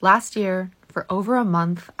Last year, for over a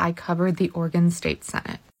month, I covered the Oregon State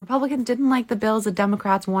Senate. Republicans didn't like the bills that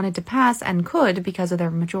Democrats wanted to pass and could because of their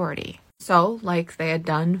majority. So, like they had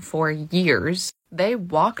done for years, they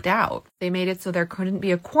walked out. They made it so there couldn't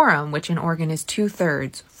be a quorum, which in Oregon is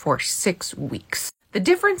 2/3, for 6 weeks. The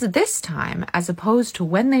difference this time, as opposed to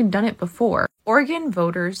when they'd done it before, Oregon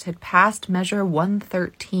voters had passed Measure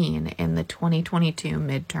 113 in the 2022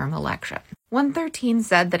 midterm election. 113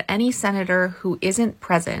 said that any senator who isn't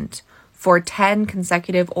present for 10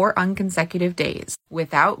 consecutive or unconsecutive days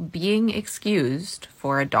without being excused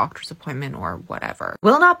for a doctor's appointment or whatever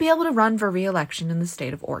will not be able to run for re-election in the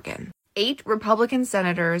state of Oregon. 8 Republican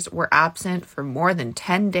senators were absent for more than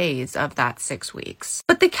 10 days of that 6 weeks.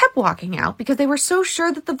 But they kept walking out because they were so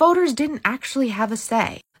sure that the voters didn't actually have a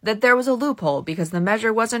say, that there was a loophole because the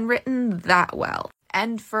measure wasn't written that well.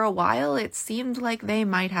 And for a while, it seemed like they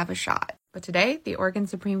might have a shot. But today, the Oregon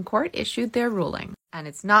Supreme Court issued their ruling, and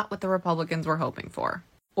it's not what the Republicans were hoping for.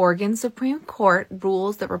 Oregon Supreme Court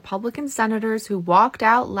rules that Republican senators who walked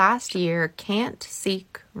out last year can't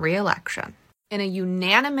seek re-election. In a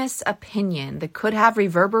unanimous opinion that could have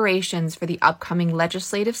reverberations for the upcoming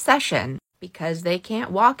legislative session, because they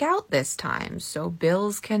can't walk out this time, so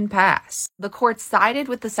bills can pass. The court sided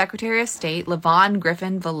with the Secretary of State, Lavon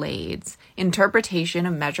Griffin Valade's interpretation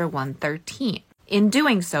of Measure 113. In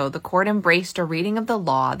doing so, the court embraced a reading of the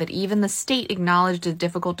law that even the state acknowledged is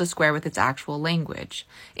difficult to square with its actual language,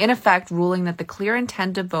 in effect ruling that the clear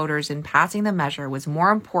intent of voters in passing the measure was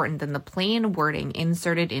more important than the plain wording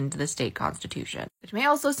inserted into the state constitution, which may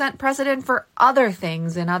also set precedent for other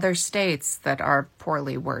things in other states that are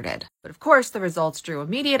poorly worded. But of course, the results drew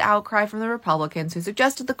immediate outcry from the Republicans who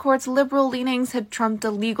suggested the court's liberal leanings had trumped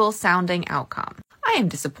a legal-sounding outcome. I am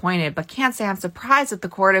disappointed, but can't say I'm surprised that the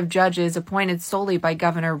Court of Judges appointed solely by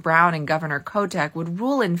Governor Brown and Governor Kotek would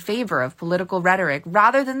rule in favor of political rhetoric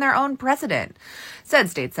rather than their own president, said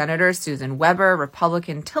State Senator Susan Weber,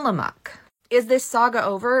 Republican Tillamook. Is this saga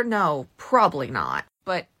over? No, probably not.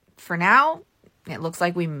 But for now, it looks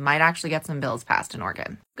like we might actually get some bills passed in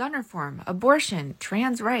Oregon. Gun reform, abortion,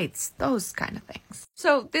 trans rights, those kind of things.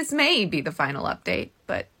 So this may be the final update,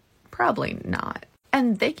 but probably not.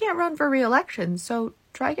 And they can't run for re-election, so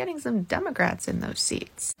try getting some Democrats in those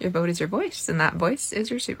seats. Your vote is your voice, and that voice is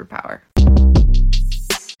your superpower.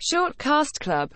 Shortcast Club